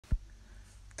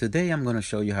Today I'm going to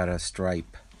show you how to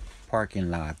stripe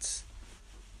parking lots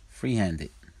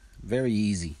free-handed. Very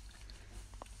easy.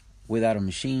 Without a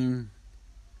machine,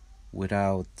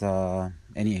 without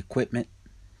any equipment,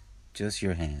 just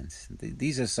your hands.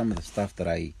 These are some of the stuff that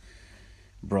I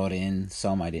brought in.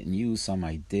 Some I didn't use, some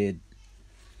I did.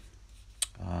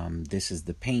 This is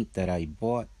the paint that I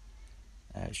bought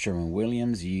at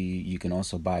Sherwin-Williams. You can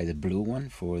also buy the blue one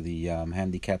for the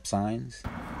handicap signs.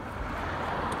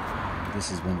 This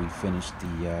is when we finished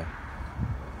the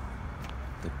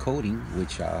coating,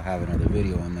 which I'll have another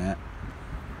video on that.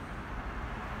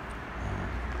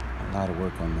 A lot of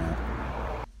work on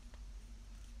that,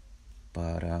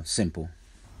 but simple.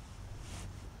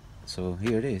 So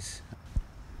here it is.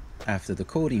 After the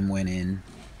coating went in,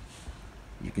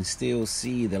 you can still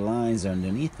see the lines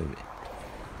underneath of it,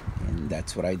 and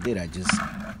that's what I did. I just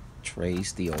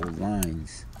traced the old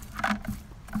lines.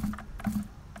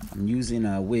 I'm using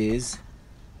a Wiz,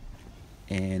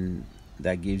 and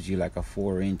that gives you like a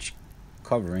 4-inch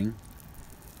covering,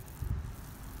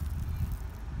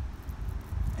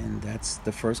 and that's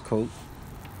the first coat.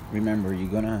 Remember, you're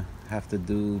gonna have to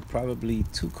do probably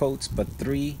 2 coats, but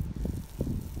 3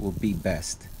 will be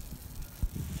best.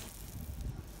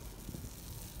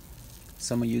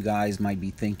 Some of you guys might be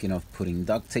thinking of putting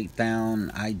duct tape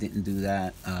down. I didn't do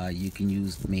that. You can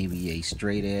use maybe a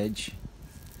straight edge.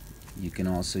 You can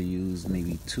also use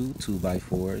maybe 2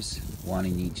 2x4s, one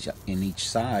in each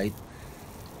side.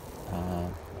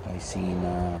 I've seen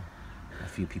a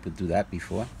few people do that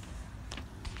before.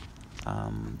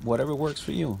 Whatever works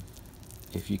for you.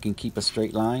 If you can keep a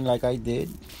straight line like I did,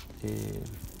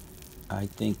 I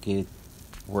think it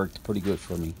worked pretty good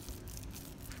for me.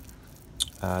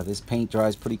 This paint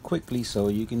dries pretty quickly, so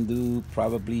you can do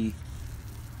probably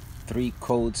 3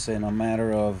 coats in a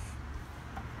matter of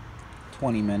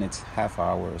 20 minutes, half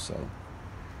hour or so.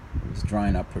 It's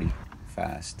drying up pretty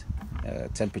fast.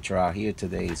 Temperature out here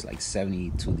today is like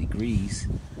 72 degrees,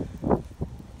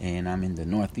 and I'm in the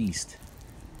Northeast.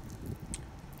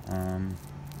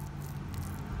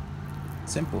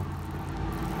 Simple.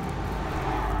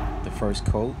 The first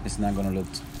coat is not going to look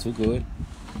too good.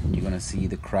 You're going to see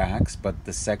the cracks, but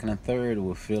the second and third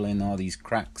will fill in all these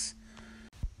cracks.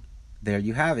 There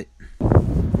you have it.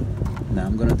 Now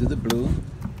I'm going to do the blue.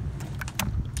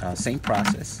 Same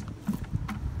process.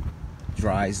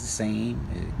 Dries the same,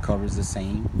 it covers the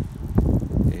same.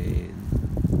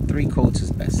 3 coats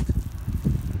is best.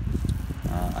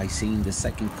 I seen the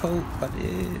second coat, but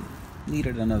it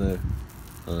needed another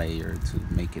layer to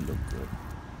make it look good.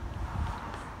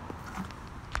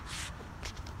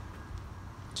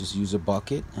 Just use a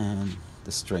bucket and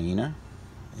the strainer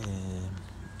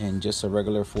and just a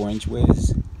regular 4-inch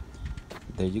Wiz.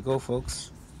 There you go,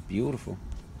 folks. Beautiful.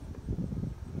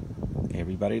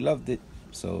 Everybody loved it.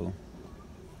 So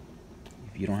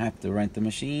if you don't have to rent the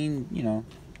machine,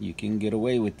 you can get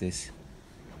away with this.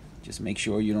 Just make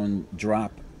sure you don't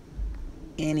drop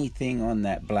anything on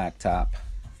that black top.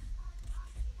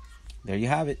 There you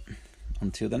have it.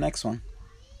 Until the next one.